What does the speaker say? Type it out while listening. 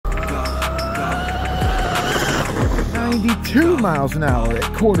92 miles an hour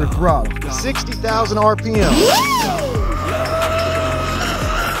at quarter throttle. 60,000 RPM.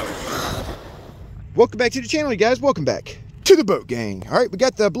 Welcome back to the channel, you guys. Welcome back to the boat gang. All right, we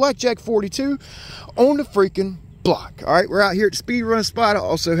got the Blackjack 42 on the freaking block. All right, we're out here at the speed run spot. I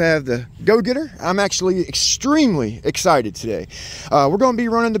also have the Go-Getter. I'm actually extremely excited today. We're going to be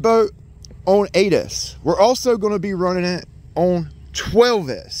running the boat on 8S. We're also going to be running it on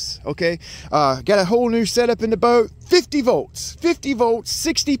 12S. Okay, got a whole new setup in the boat. 50 volts,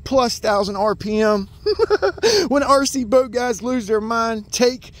 60 plus thousand RPM. When RC boat guys lose their mind,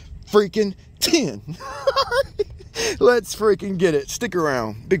 take freaking 10. Let's freaking get it. Stick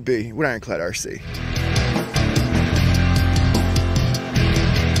around. Big B with Ironclad RC.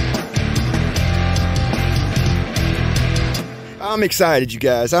 I'm excited, you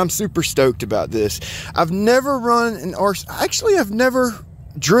guys. I'm super stoked about this. I've never run an RC. Actually, I've never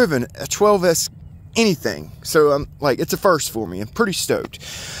driven a 12S anything. So I'm like, it's a first for me. I'm pretty stoked.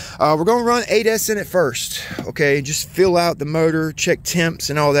 We're going to run 8S in it first. Okay, just fill out the motor, check temps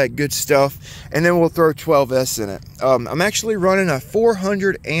and all that good stuff. And then we'll throw 12S in it. I'm actually running a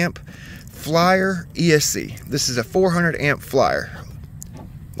 400 amp Flier ESC. This is a 400 amp Flier.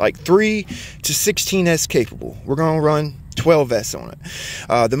 Like 3 to 16S capable. We're going to run 12S on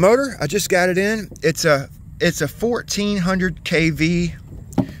it. The motor, I just got it in. It's a 1400 kV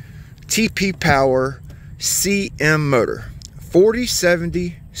Tppower CM motor.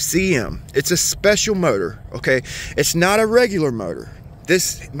 4070 CM. It's a special motor, okay? It's not a regular motor.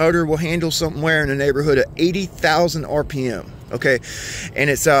 This motor will handle somewhere in the neighborhood of 80,000 RPM, okay? And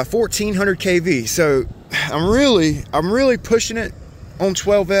it's 1400 kV. So I'm really pushing it on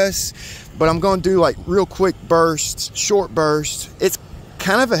 12S, but I'm going to do like real quick bursts, short bursts. It's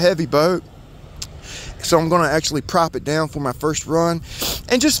kind of a heavy boat, so I'm going to actually prop it down for my first run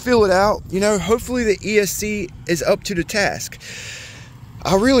and just feel it out. You know, hopefully the ESC is up to the task.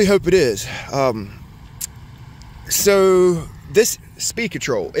 I really hope it is. So this speed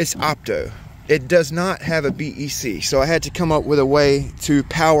control, it's opto. It does not have a BEC, so I had to come up with a way to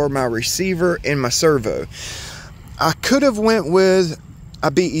power my receiver and my servo. I could have went with a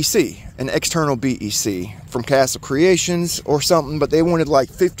BEC, an external BEC from Castle Creations or something, but they wanted like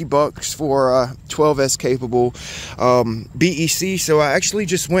 50 bucks for a 12S capable BEC, so I actually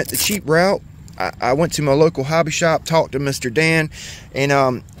just went the cheap route. I went to my local hobby shop, talked to Mr. Dan,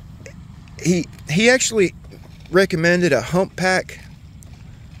 and he actually recommended a hump pack,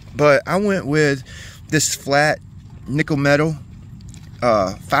 but I went with this flat nickel metal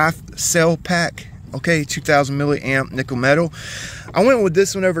 5-cell pack. Okay, 2000 milliamp nickel metal. I went with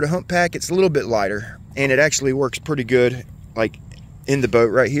this one over the hump pack. It's a little bit lighter, and it actually works pretty good, like in the boat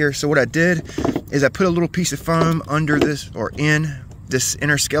right here. So what I did is I put a little piece of foam under this, or in this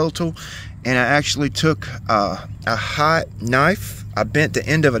inner skeletal, and I actually took a hot knife. I bent the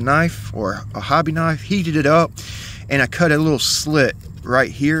end of a knife or a hobby knife, heated it up, and I cut a little slit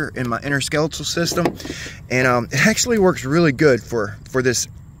right here in my inner skeletal system. And it actually works really good for this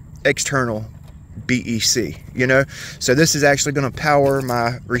external BEC, you know. So this is actually going to power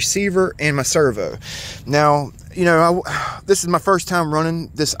my receiver and my servo. Now, you know, this is my first time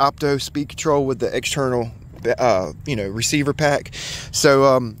running this opto speed control with the external you know, receiver pack.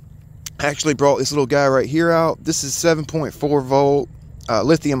 So I actually brought this little guy right here out. This is 7.4 volt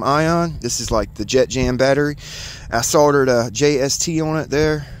lithium ion. This is like the Jet Jam battery. I soldered a JST on it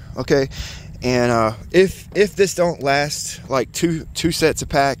there, okay. And if this don't last like two sets of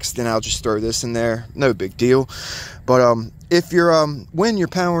packs, then I'll just throw this in there. No big deal. But if you're when you're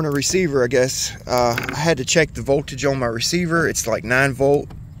powering a receiver, I guess I had to check the voltage on my receiver. It's like 9 volt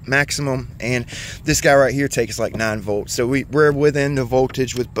maximum, and this guy right here takes like 9 volts. So we're within the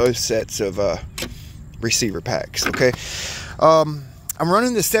voltage with both sets of receiver packs. Okay, I'm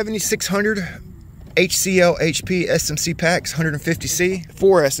running the 7600 HCL-HP SMC packs, 150C,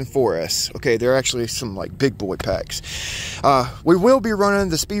 4S and 4S. Okay, they're actually some like big boy packs. We will be running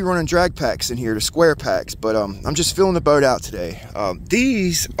the speed run and drag packs in here, the square packs, but I'm just filling the boat out today.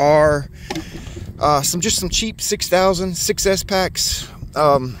 These are some cheap 6000 6S packs.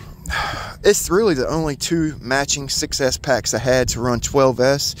 It's really the only 2 matching 6S packs I had to run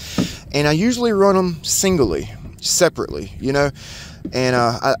 12S, and I usually run them separately, you know. And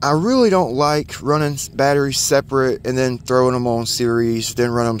I really don't like running batteries separate and then throwing them on series,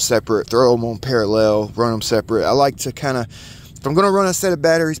 then run them separate, throw them on parallel, run them separate. I like to kind of, if I'm going to run a set of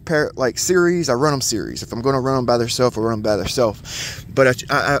batteries like series, I run them series. If I'm going to run them by themselves, I run them by themselves. But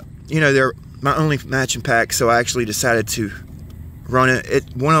I you know, they're my only matching pack, so I actually decided to run it.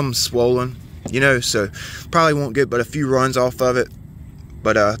 One of them's swollen, you know, so probably won't get but a few runs off of it.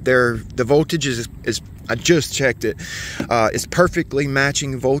 But the voltage is I just checked it. It's perfectly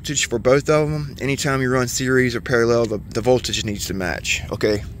matching voltage for both of them. Anytime you run series or parallel, the voltage needs to match,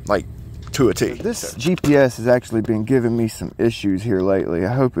 okay? Like to a T. This GPS has actually been giving me some issues here lately.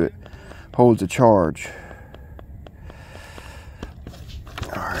 I hope it holds a charge.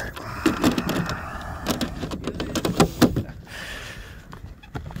 All right.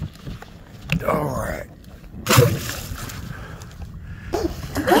 All right.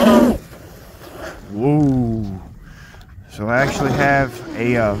 Whoa. So I actually have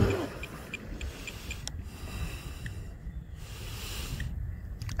a a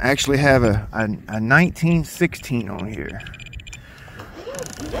 1916 on here.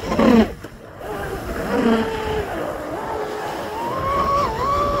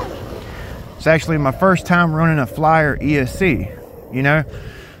 It's actually my first time running a Flier ESC, you know,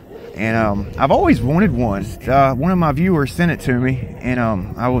 and I've always wanted one. One of my viewers sent it to me, and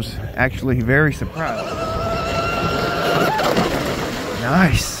I was actually very surprised.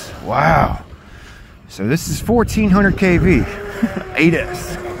 Nice, wow. So this is 1400 kV,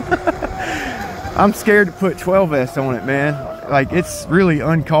 8S. I'm scared to put 12S on it, man. Like, it's really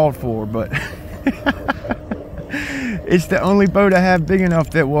uncalled for, but it's the only boat I have big enough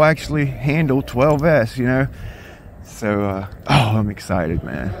that will actually handle 12S, you know. So, oh, I'm excited,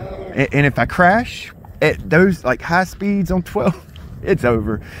 man. And if I crash at those like high speeds on 12, it's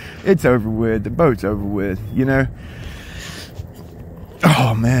over. It's over with. The boat's over with, you know.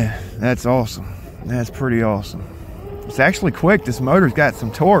 Oh man, that's awesome. That's pretty awesome. It's actually quick. This motor's got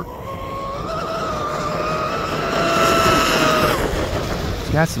some torque.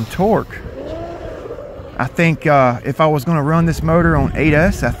 It's got some torque. I think if I was going to run this motor on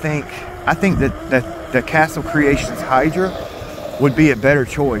 8S, I think that the Castle Creations Hydra would be a better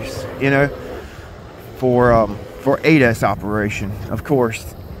choice, you know, for 8S operation. Of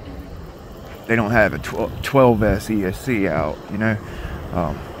course, they don't have a 12S ESC out, you know.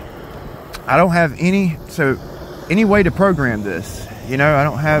 I don't have any way to program this, you know. I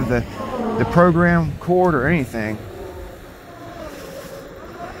don't have the program cord or anything.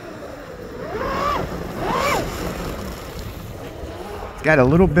 It's got a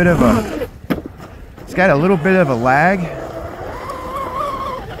little bit of a lag,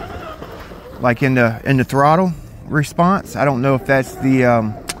 like in the throttle response. I don't know if that's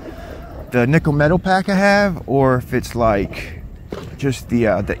the nickel metal pack I have, or if it's like just the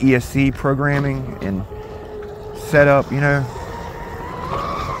ESC programming and setup, you know.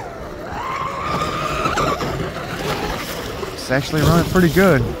 It's actually running pretty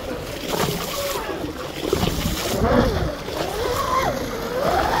good.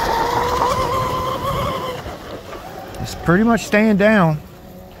 It's pretty much staying down.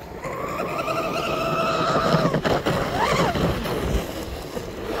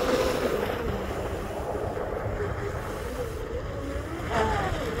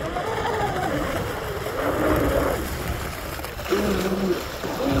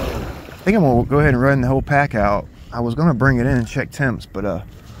 I think I'm gonna go ahead and run the whole pack out. I was gonna bring it in and check temps, but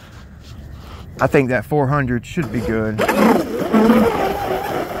I think that 400 should be good.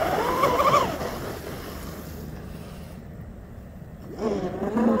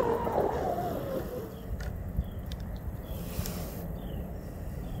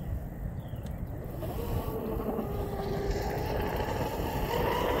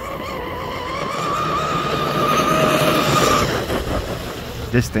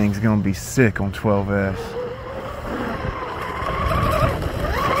 This thing's gonna be sick on 12S.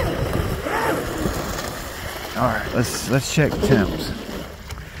 All right, let's check temps.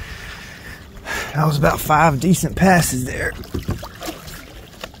 That was about 5 decent passes there.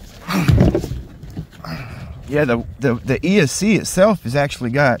 Yeah, the ESC itself has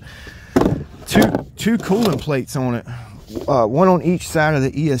actually got two coolant plates on it, one on each side of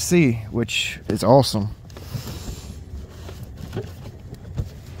the ESC, which is awesome.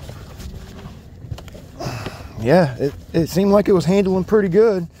 Yeah, it seemed like it was handling pretty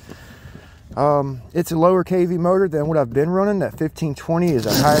good. It's a lower kV motor than what I've been running. That 1520 is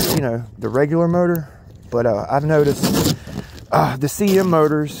a higher, you know, the regular motor. But I've noticed the CM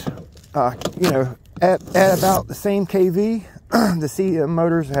motors, you know, at about the same kV, the CM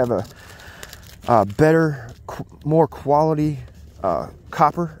motors have a better, more quality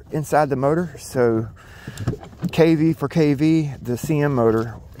copper inside the motor. So kV for kV, the CM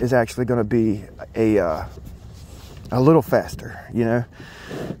motor is actually going to be a little faster, you know,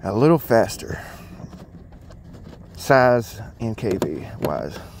 a little faster size and kV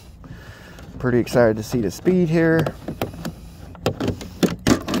wise. Pretty excited to see the speed here.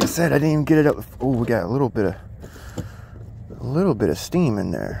 Like I said, I didn't even get it up. Oh, we got a little bit of steam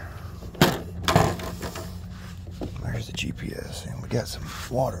in there. the GPS, and we got some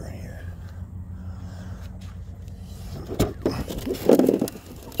water in here.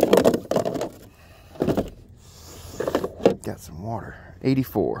 Got some water.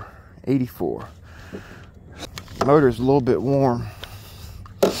 84. 84. The motor's a little bit warm.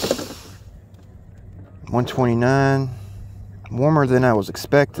 129. Warmer than I was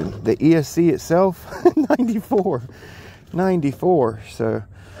expecting. The ESC itself, 94. 94. So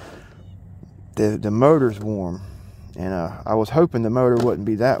the motor's warm. And I was hoping the motor wouldn't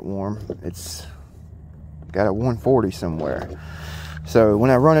be that warm. It's got a 140 somewhere. So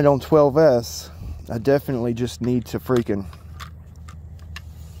when I run it on 12S, I definitely just need to freaking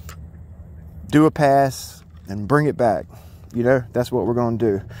do a pass and bring it back. You know, that's what we're going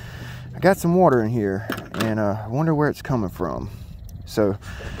to do. I got some water in here, and I wonder where it's coming from. So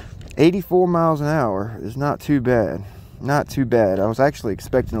 84 miles an hour is not too bad. Not too bad. I was actually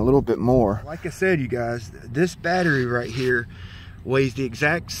expecting a little bit more. Like I said, you guys, this battery right here weighs the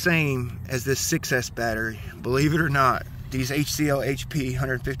exact same as this 6S battery. Believe it or not, these HCL-HP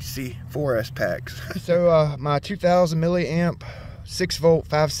 150C 4S packs. So my 2000 milliamp 6 volt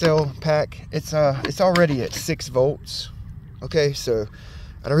 5 cell pack, it's already at 6 volts. Okay, so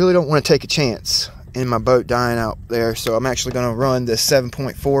I really don't want to take a chance in my boat dying out there, so I'm actually going to run the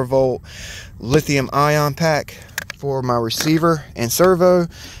 7.4 volt lithium ion pack for my receiver and servo,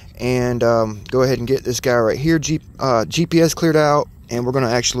 and go ahead and get this guy right here GPS cleared out, and we're going to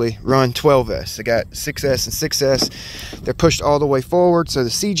actually run 12S. I got 6S and 6S. They're pushed all the way forward, so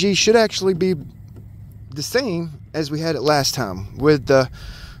the CG should actually be the same as we had it last time, with the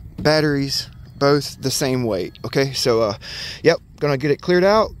batteries both the same weight. Okay, so yep, gonna get it cleared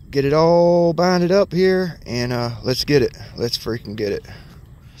out, get it all binded up here, and let's get it. Let's freaking get it.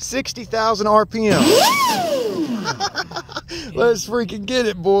 60,000 RPM. Let's freaking get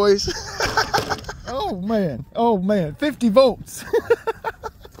it, boys. Oh man, 50 volts.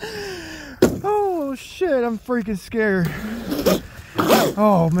 Oh shit, I'm freaking scared.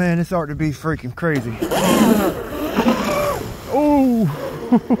 Oh man, it's starting to be freaking crazy. Oh.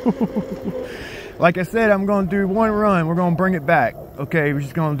 Like I said, I'm going to do one run. We're going to bring it back. Okay, we're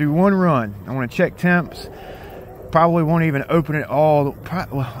just going to do one run. I want to check temps. Probably won't even open it all.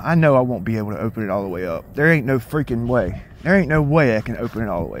 Well, I know I won't be able to open it all the way up. There ain't no freaking way. There ain't no way I can open it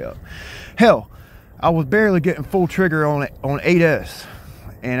all the way up. Hell, I was barely getting full trigger on it on 8S.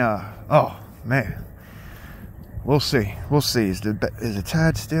 And, oh, man. We'll see. We'll see. Is the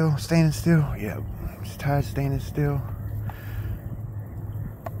tide still standing still? Yeah. Is the tide standing still?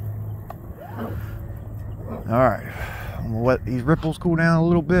 All right, I'm gonna let these ripples cool down a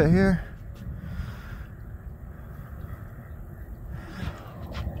little bit here.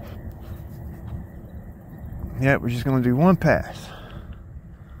 Yeah, we're just gonna do one pass.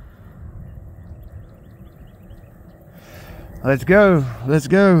 Let's go, let's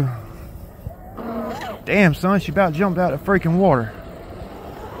go. Damn, son, she about jumped out of freaking water.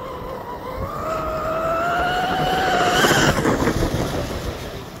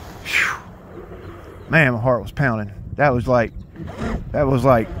 Man, my heart was pounding. That was like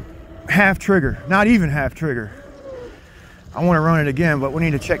half trigger, not even half trigger. I want to run it again, but we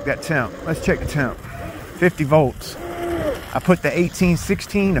need to check that temp. Let's check the temp. 50 volts. I put the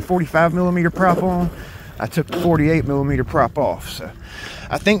 1816, the 45 millimeter prop on. I took the 48 millimeter prop off. So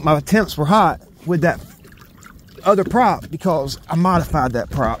I think my temps were hot with that other prop because I modified that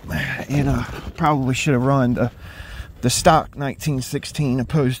prop, and probably should have run the stock 1916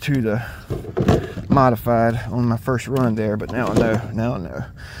 opposed to the modified on my first run there, but now I know.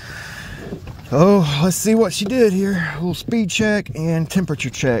 Oh, let's see what she did here. A little speed check and temperature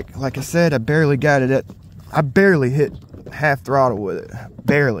check. Like I said, I barely got it I barely hit half throttle with it.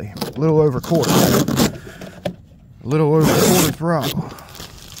 Barely. A little over quarter. A little over quarter throttle.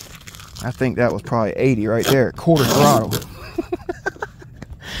 I think that was probably 80 right there, quarter throttle.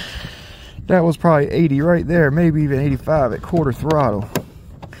 That was probably 80 right there, maybe even 85 at quarter throttle.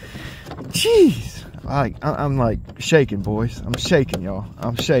 Jeez. I'm like shaking, boys. I'm shaking, y'all.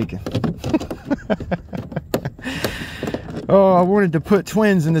 I'm shaking. Oh, I wanted to put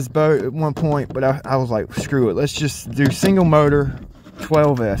twins in this boat at one point, but I was like, screw it. Let's just do single motor,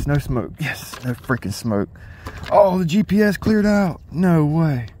 12S. No smoke. Yes, no freaking smoke. Oh, the GPS cleared out. No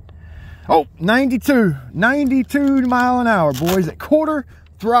way. Oh, 92 mile an hour, boys, at quarter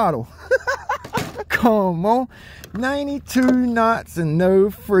throttle. Come on. 92 knots and no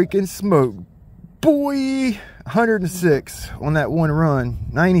freaking smoke. Boy, 106 on that one run.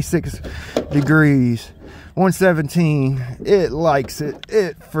 96 degrees. 117. It likes it.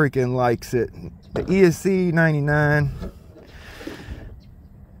 It freaking likes it. The ESC 99.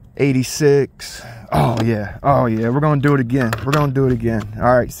 86. Oh yeah, we're gonna do it again. We're gonna do it again.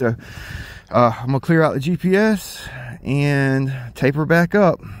 All right, so I'm gonna clear out the GPS and taper back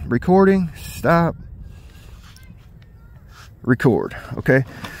up. Recording, stop, record. Okay,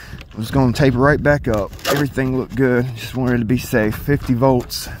 I'm just gonna taper right back up. Everything looked good, just wanted to be safe. 50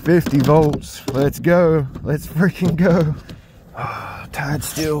 volts, 50 volts. Let's go, let's freaking go. Tide's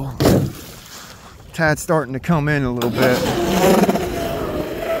starting to come in a little bit.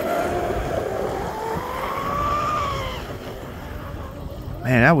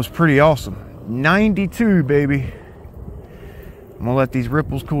 Man, that was pretty awesome. 92, baby. I'm gonna let these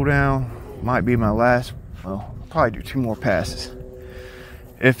ripples cool down. Might be my last, well, probably do 2 more passes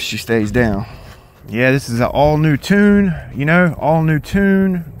if she stays down. Yeah, this is an all new tune, you know, all new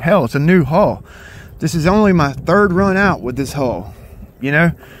tune. Hell, it's a new hull. This is only my 3rd run out with this hull, you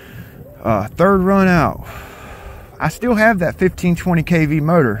know, 3rd run out. I still have that 1520 kV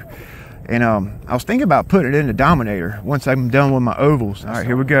motor, and I was thinking about putting it in the Dominator once I'm done with my ovals. All right,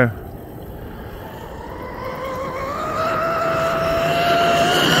 here we go.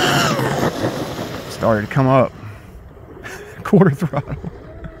 Started to come up. Quarter throttle.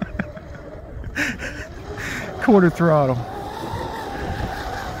 Quarter throttle.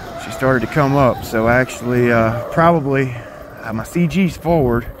 She started to come up, so actually probably my CG's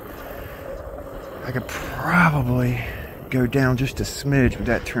forward. I could probably go down just a smidge with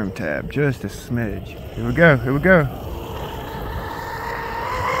that trim tab, just a smidge. Here we go, here we go.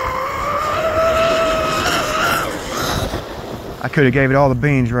 I could have gave it all the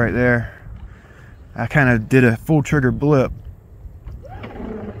beans right there. I kind of did a full trigger blip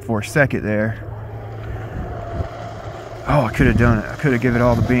for a second there. Oh, I could have done it. I could have given it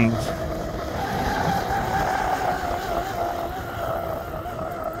all the beans.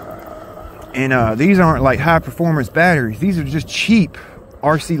 And these aren't like high performance batteries. These are just cheap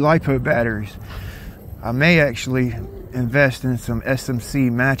RC LiPo batteries. I may actually invest in some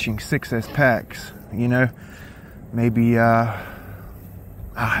SMC matching 6S packs, you know. Maybe I'll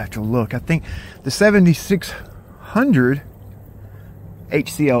have to look. I think the 7600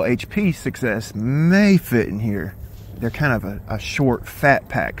 HCL-HP 6S may fit in here. They're kind of a short, fat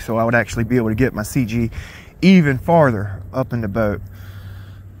pack, so I would actually be able to get my CG even farther up in the boat.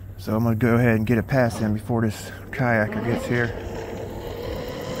 So I'm gonna go ahead and get a pass in before this kayaker gets here.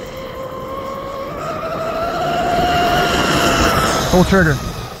 Full trigger.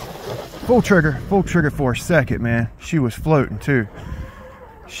 Full trigger. Full trigger for a second, man. She was floating too.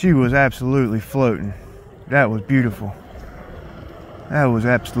 She was absolutely floating. That was beautiful. That was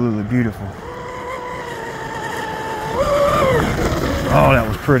absolutely beautiful. Oh, that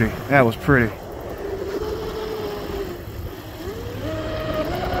was pretty. That was pretty.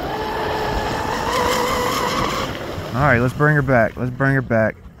 All right, let's bring her back. Let's bring her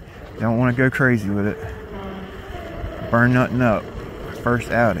back. Don't want to go crazy with it. Burn nothing up.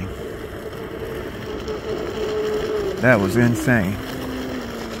 First outing. That was insane.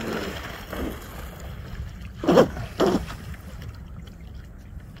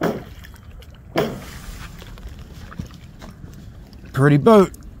 Pretty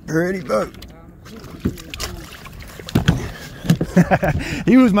boat. Pretty boat.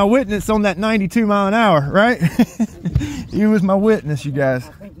 He was my witness on that 92 mile an hour, right? He was my witness, you guys.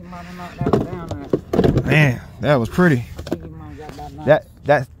 I think you might have knocked that down there. Man, that was pretty. I think you might have got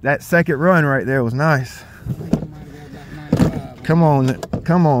about That second run right there was nice. I think you might have got about 95.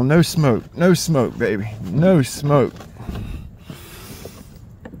 Come on, no smoke. No smoke, baby. No smoke.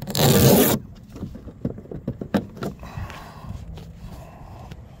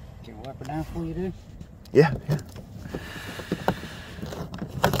 Can I wipe her down for you, dude? Yeah.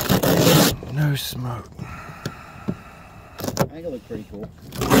 No smoke. I think it looked pretty cool.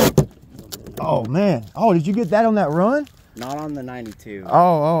 Oh man. Oh, did you get that on that run? Not on the 92.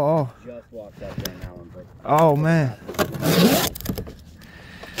 Oh. Just walked up there in that one, but Oh man.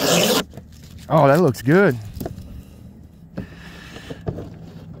 Oh, that looks good.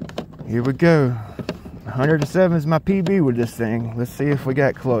 Here we go. 107 is my PB with this thing. Let's see if we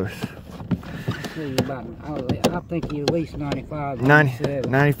got close. I think you at least 95,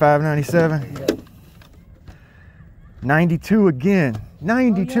 95, 97. Yeah. 92 again.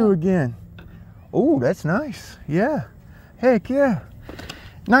 92 again. Oh, that's nice. Yeah. Heck yeah.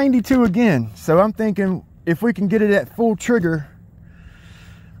 92 again. So I'm thinking if we can get it at full trigger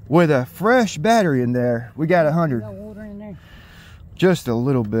with a fresh battery in there, we got 100. You got water in there? Just a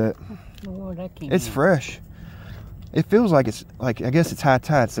little bit. Lord, that came It's in. fresh. It feels like it's like, I guess it's high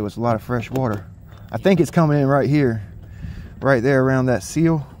tide, so it's a lot of fresh water. I think it's coming in right here, right there around that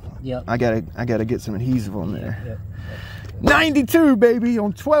seal. Yep. I gotta get some adhesive on there. Yep. 92, baby,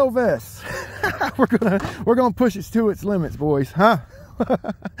 on 12S. we're gonna push it to its limits, boys, huh?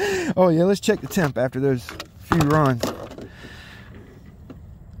 Oh yeah, let's check the temp after those few runs.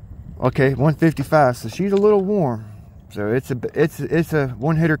 Okay, 155. So she's a little warm. So it's a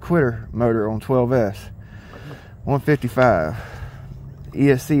one hitter quitter motor on 12S. 155.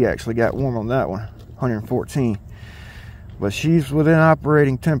 ESC actually got warm on that one, 114. But she's within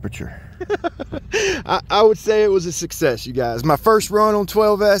operating temperature. I would say it was a success, you guys. My first run on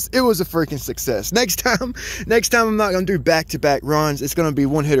 12S, it was a freaking success. Next time I'm not gonna do back-to-back runs. It's gonna be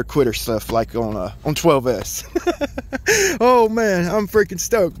one hitter quitter stuff like on 12S. Oh man, I'm freaking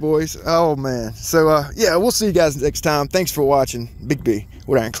stoked, boys. Oh man. So yeah, we'll see you guys next time. Thanks for watching. Big B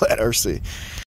with Ironclad RC.